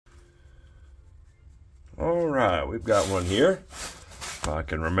All right, we've got one here. If I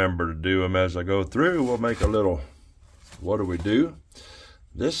can remember to do them as I go through, we'll make a little, what do we do?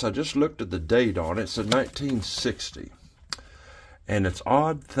 This, I just looked at the date on it. It's a 1960. And it's an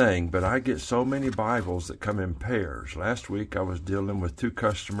odd thing, but I get so many Bibles that come in pairs. Last week I was dealing with two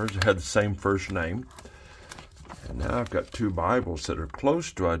customers that had the same first name. And now I've got two Bibles that are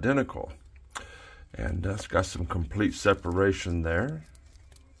close to identical. And it's got some complete separation there.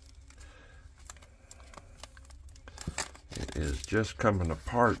 It is just coming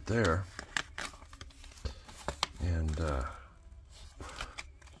apart there. And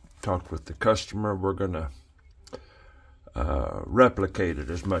talked with the customer. We're going to replicate it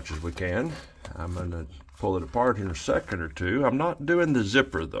as much as we can. I'm going to pull it apart in a second or two. I'm not doing the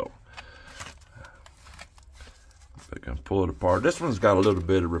zipper though. I can pull it apart. This one's got a little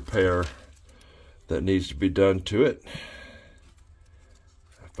bit of repair that needs to be done to it.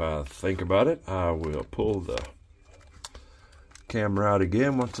 If I think about it, I will pull the camera out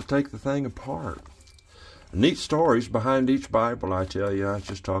again once I take the thing apart. Neat stories behind each Bible, I tell you. I was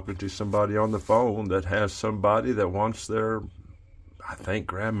just talking to somebody on the phone that has somebody that wants their, I think,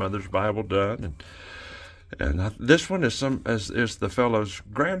 grandmother's Bible done, and this one is the fellow's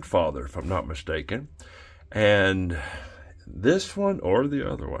grandfather, if I'm not mistaken, and this one or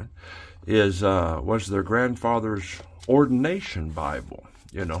the other one is was their grandfather's ordination Bible,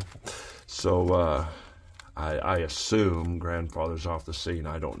 you know. So I assume grandfather's off the scene.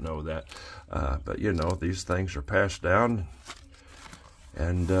 I don't know that. But, you know, these things are passed down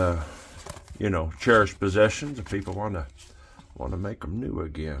and, you know, cherished possessions. If people want to make them new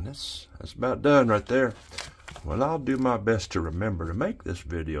again. That's about done right there. Well, I'll do my best to remember to make this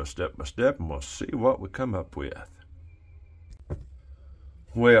video step by step, and we'll see what we come up with.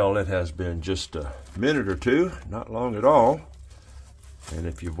 Well, it has been just a minute or two, not long at all. And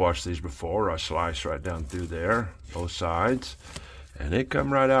if you've watched these before, I slice right down through there, both sides, and it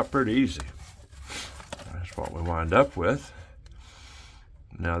come right out pretty easy. That's what we wind up with.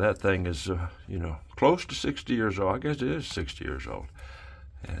 Now that thing is, you know, close to 60 years old. I guess it is 60 years old.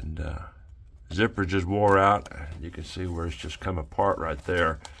 And zipper just wore out. You can see where it's just come apart right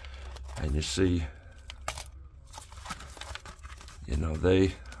there. And you see, you know,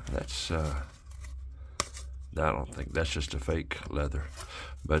 I don't think that's just a fake leather,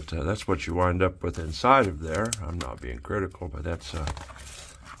 but that's what you wind up with inside of there. I'm not being critical, but that's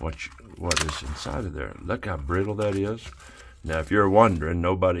what is inside of there. Look how brittle that is. Now, if you're wondering,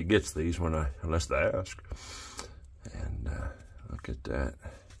 nobody gets these unless they ask. And look at that.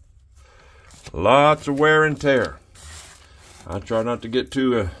 Lots of wear and tear. I try not to get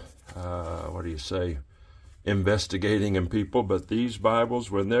too, what do you say, investigating in people, but these Bibles,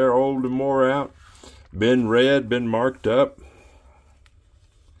 when they're old and wore out, been read, been marked up.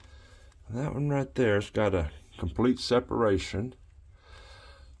 That one right there, it's got a complete separation.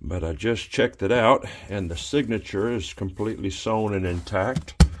 But I just checked it out, and the signature is completely sewn and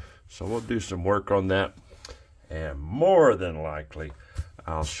intact. So we'll do some work on that. And more than likely,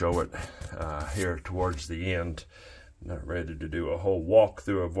 I'll show it here towards the end. Not ready to do a whole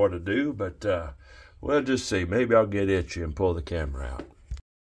walkthrough of what to do, but we'll just see. Maybe I'll get itchy and pull the camera out.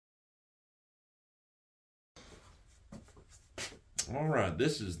 All right,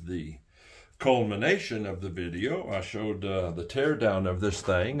 this is the culmination of the video. I showed the teardown of this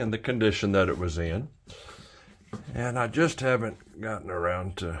thing and the condition that it was in. And I just haven't gotten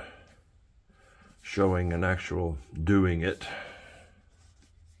around to showing an actual doing it.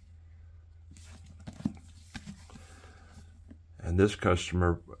 And this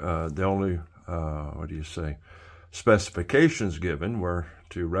customer, the only, what do you say, specifications given were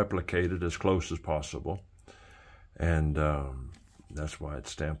to replicate it as close as possible. And that's why it's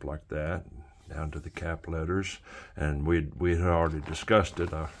stamped like that, down to the cap letters. And we had already discussed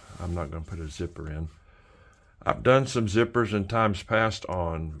it. I'm not going to put a zipper in. I've done some zippers in times past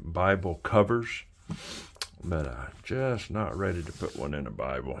on Bible covers, but I'm just not ready to put one in a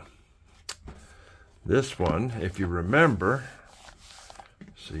Bible. This one, if you remember,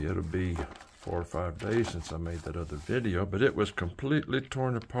 see, it'll be 4 or 5 days since I made that other video, but it was completely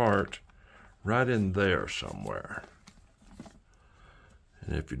torn apart right in there somewhere.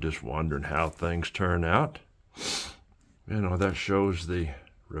 And if you're just wondering how things turn out, you know, that shows the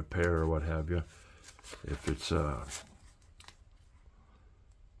repair or what have you. If it's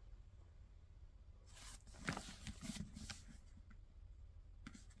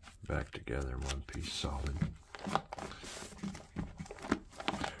back together in one piece solid.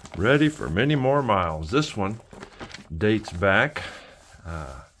 Ready for many more miles. This one dates back,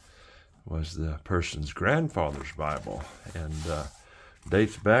 was the person's grandfather's Bible, and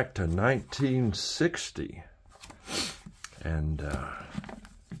Dates back to 1960. And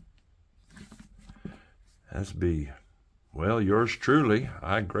that's well, yours truly.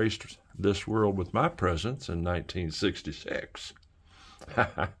 I graced this world with my presence in 1966.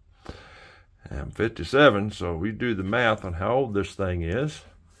 I'm 57, so we do the math on how old this thing is.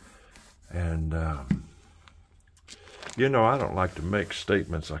 And, you know, I don't like to make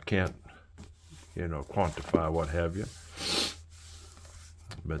statements I can't, you know, quantify, what have you.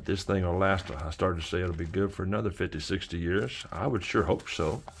 But this thing will last. I started to say it'll be good for another 50, 60 years. I would sure hope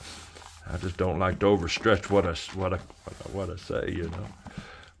so. I just don't like to overstretch what I say, you know.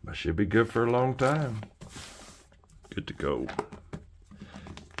 But she'll be good for a long time. Good to go.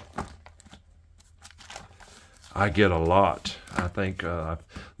 I get a lot. I think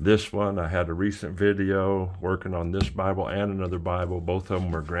this one, I had a recent video working on this Bible and another Bible. Both of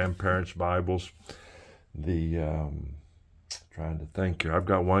them were grandparents' Bibles. Trying to think here. I've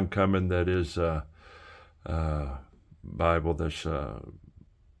got one coming that is Bible that's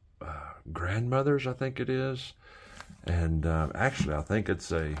grandmother's, I think it is. And actually, I think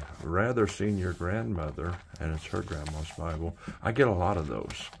it's a rather senior grandmother, and it's her grandma's Bible. I get a lot of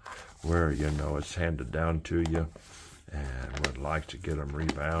those where, you know, it's handed down to you and would like to get them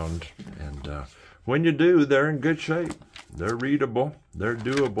rebound. And when you do, they're in good shape. They're readable. They're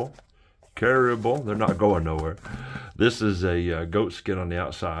doable. Carryable. They're not going nowhere. This is a goat skin on the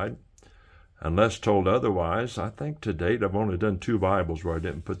outside. Unless told otherwise, I think to date I've only done 2 Bibles where I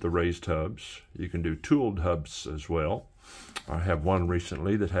didn't put the raised hubs. You can do tooled hubs as well. I have one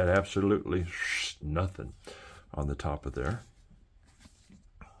recently that had absolutely nothing on the top of there.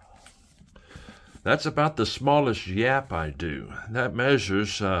 That's about the smallest yap I do. That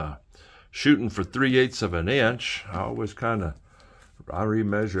measures shooting for 3/8 of an inch. I always I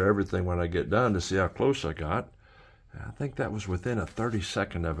remeasure everything when I get done to see how close I got. I think that was within a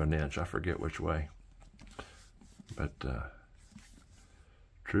 32nd of an inch. I forget which way. But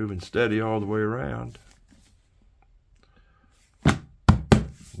true and steady all the way around.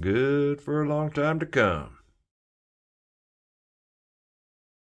 Good for a long time to come.